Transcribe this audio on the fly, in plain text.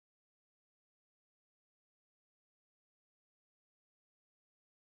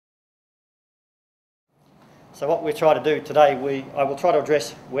So what we try to do today, I will try to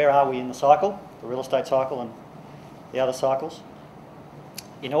address where are we in the cycle, the real estate cycle and the other cycles.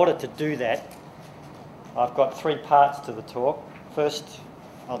 In order to do that, I've got three parts to the talk. First,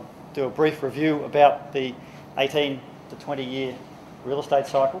 I'll do a brief review about the 18 to 20 year real estate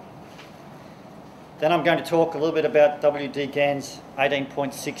cycle. Then I'm going to talk a little bit about W.D. Gann's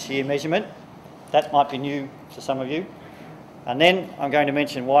 18.6 year measurement. That might be new to some of you. And then I'm going to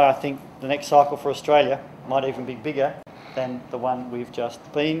mention why I think the next cycle for Australia might even be bigger than the one we've just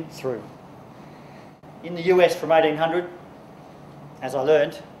been through. In the US from 1800, as I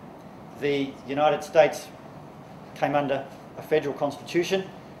learned, the United States came under a federal constitution.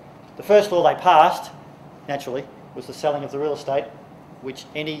 The first law they passed, naturally, was the selling of the real estate, which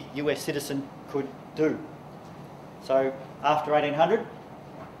any US citizen could do. So after 1800,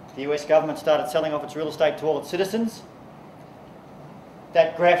 the US government started selling off its real estate to all its citizens.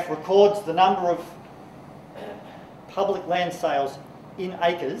 That graph records the number of public land sales in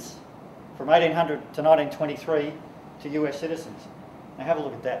acres from 1800 to 1923 to US citizens. Now have a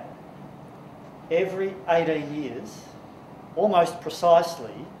look at that. Every 18 years, almost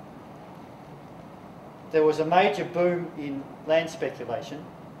precisely, there was a major boom in land speculation,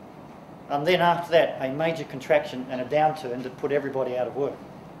 and then after that a major contraction and a downturn that put everybody out of work.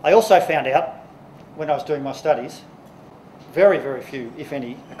 I also found out, when I was doing my studies, very, very few, if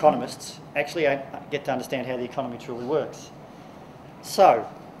any, economists actually get to understand how the economy truly works. So,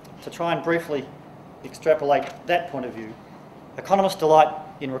 to try and briefly extrapolate that point of view, economists delight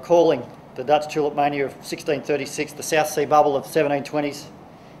in recalling the Dutch tulip mania of 1636, the South Sea bubble of the 1720s,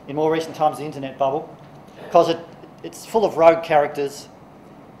 in more recent times the internet bubble, because it's full of rogue characters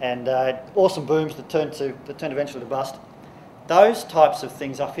and awesome booms that turned eventually to bust. Those types of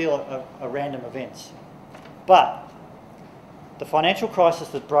things I feel are random events. But the financial crisis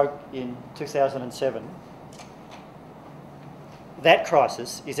that broke in 2007, that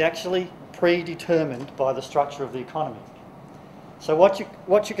crisis is actually predetermined by the structure of the economy. So what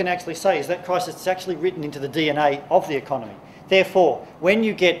you can actually say is that crisis is actually written into the DNA of the economy. Therefore, when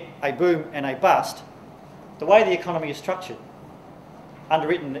you get a boom and a bust, the way the economy is structured,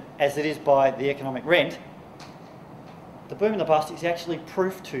 underwritten as it is by the economic rent, the boom and the bust is actually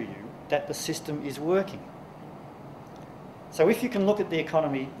proof to you that the system is working. So if you can look at the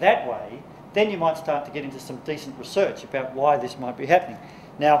economy that way, then you might start to get into some decent research about why this might be happening.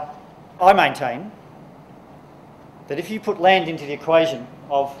 Now, I maintain that if you put land into the equation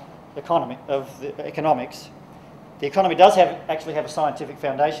of the economics, the economy does actually have a scientific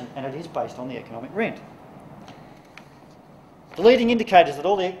foundation, and it is based on the economic rent. The leading indicators that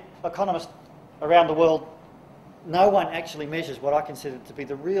all the economists around the world, no one actually measures what I consider to be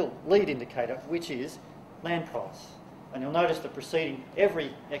the real lead indicator, which is land price. And you'll notice that preceding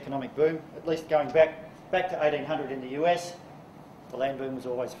every economic boom, at least going back to 1800 in the US, the land boom was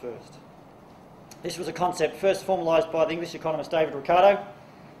always first. This was a concept first formalised by the English economist David Ricardo,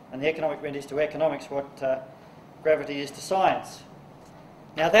 and the economic rent is to economics what gravity is to science.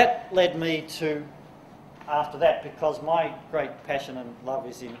 Now that led me to, after that, because my great passion and love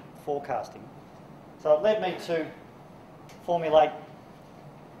is in forecasting, so it led me to formulate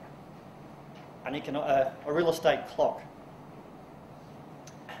a real estate clock.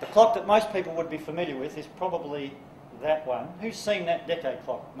 The clock that most people would be familiar with is probably that one. Who's seen that decade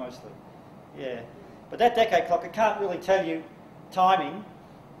clock mostly? Yeah. But that decade clock, it can't really tell you timing,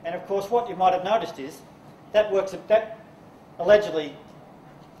 and of course what you might have noticed is that allegedly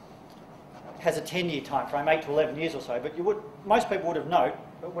has a 10-year time frame, 8 to 11 years or so, but most people would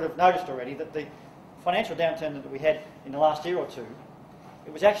have noticed already that the financial downturn that we had in the last year or two,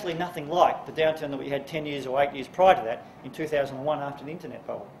 it was actually nothing like the downturn that we had 10 years or 8 years prior to that in 2001 after the internet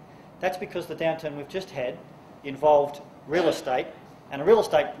bubble. That's because the downturn we've just had involved real estate, and a real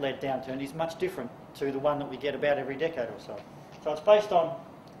estate-led downturn is much different to the one that we get about every decade or so. So it's based on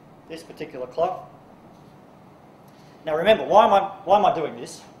this particular clock. Now remember, why am I doing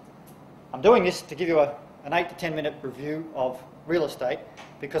this? I'm doing this to give you an 8 to 10 minute review of real estate,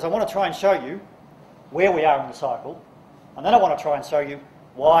 because I want to try and show you where we are in the cycle, and then I want to try and show you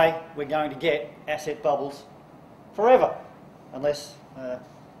why we're going to get asset bubbles forever, unless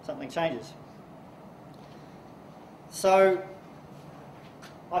something changes. So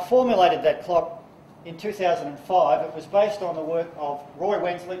I formulated that clock in 2005. It was based on the work of Roy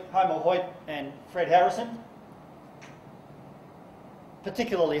Wensley, Homer Hoyt and Fred Harrison.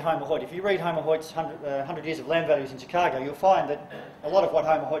 Particularly Homer Hoyt. If you read Homer Hoyt's 100 Years of Land Values in Chicago, you'll find that a lot of what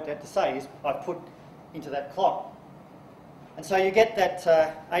Homer Hoyt had to say is I've put into that clock. And so you get that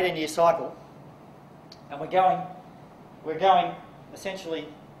 18-year cycle, and we're going essentially,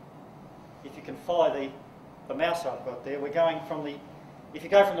 if you can follow the the mouse I've got there, we're going from the, if you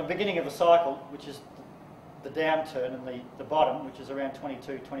go from the beginning of a cycle, which is the downturn, and the bottom, which is around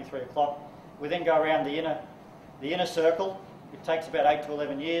 22, 23 o'clock, we then go around the inner circle. It takes about 8 to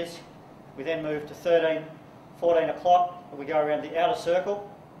 11 years. We then move to 13, 14 o'clock, and we go around the outer circle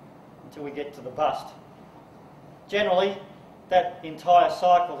until we get to the bust. Generally, that entire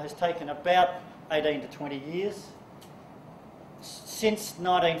cycle has taken about 18 to 20 years. Since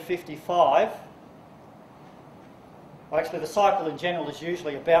 1955, well, actually the cycle in general is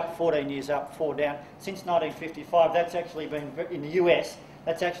usually about 14 years up, 4 down. Since 1955, that's actually been, in the US,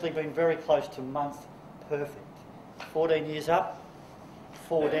 that's actually been very close to month perfect. 14 years up,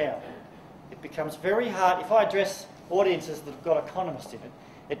 4 down. It becomes very hard, if I address audiences that have got economists in it,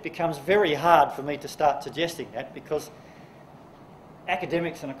 it becomes very hard for me to start suggesting that, because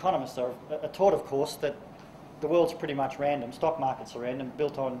academics and economists are taught, of course, that the world's pretty much random. Stock markets are random,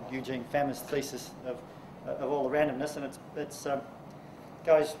 built on Eugene Fama's thesis of all the randomness, and it's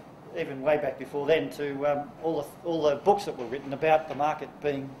goes even way back before then to all the books that were written about the market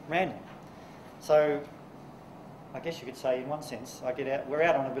being random. So I guess you could say, in one sense, we're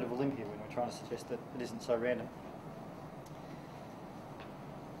out on a bit of a limb here when we're trying to suggest that it isn't so random.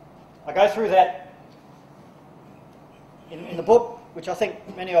 I go through that in the book, which I think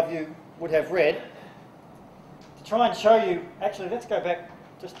many of you would have read, to try and show you. Actually, let's go back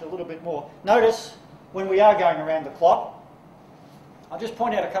just a little bit more. Notice when we are going around the clock, I'll just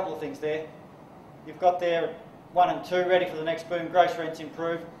point out a couple of things there. You've got there 1 and 2, ready for the next boom. Gross rents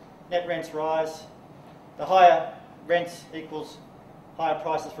improve, net rents rise. The higher rents equals higher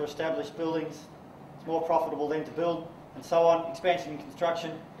prices for established buildings. It's more profitable then to build, and so on. Expansion in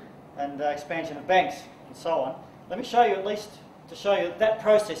construction and expansion of banks, and so on. Let me show you, at least to show you that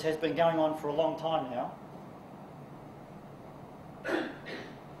process has been going on for a long time now.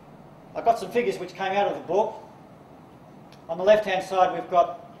 I've got some figures which came out of the book. On the left-hand side, we've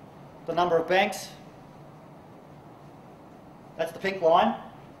got the number of banks. That's the pink line.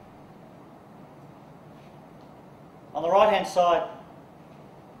 On the right-hand side,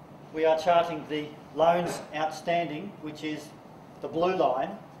 we are charting the loans outstanding, which is the blue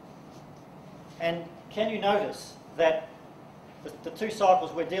line. And can you notice that the two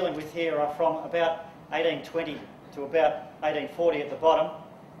cycles we're dealing with here are from about 1820 to about 1840 at the bottom,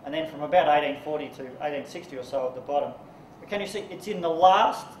 and then from about 1840 to 1860 or so at the bottom. But can you see, it's in the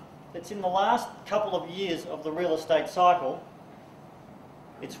last couple of years of the real estate cycle,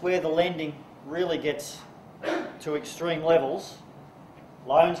 it's where the lending really gets to extreme levels.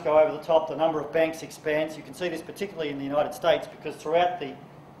 Loans go over the top, the number of banks expands. You can see this particularly in the United States, because throughout the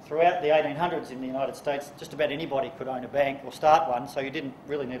 1800s in the United States, just about anybody could own a bank or start one, so you didn't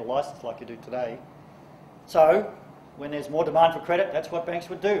really need a license like you do today. So when there's more demand for credit, that's what banks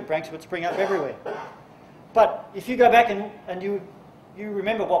would do. Banks would spring up everywhere. But if you go back and you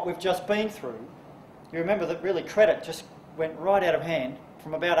remember what we've just been through, you remember that really credit just went right out of hand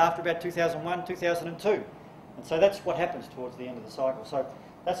from after about 2001, 2002. And so that's what happens towards the end of the cycle. So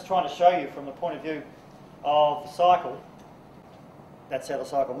that's trying to show you from the point of view of the cycle, that's how the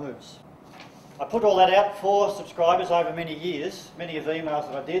cycle moves. I put all that out for subscribers over many years, many of the emails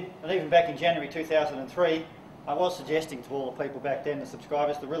that I did, and even back in January 2003, I was suggesting to all the people back then, the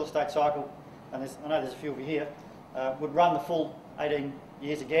subscribers, the real estate cycle, and I know there's a few over here, would run the full 18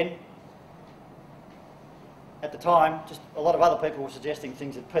 years again. At the time, just a lot of other people were suggesting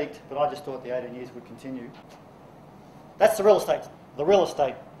things had peaked, but I just thought the 18 years would continue. That's the real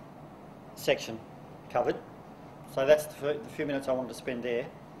estate section covered. So that's the few minutes I wanted to spend there.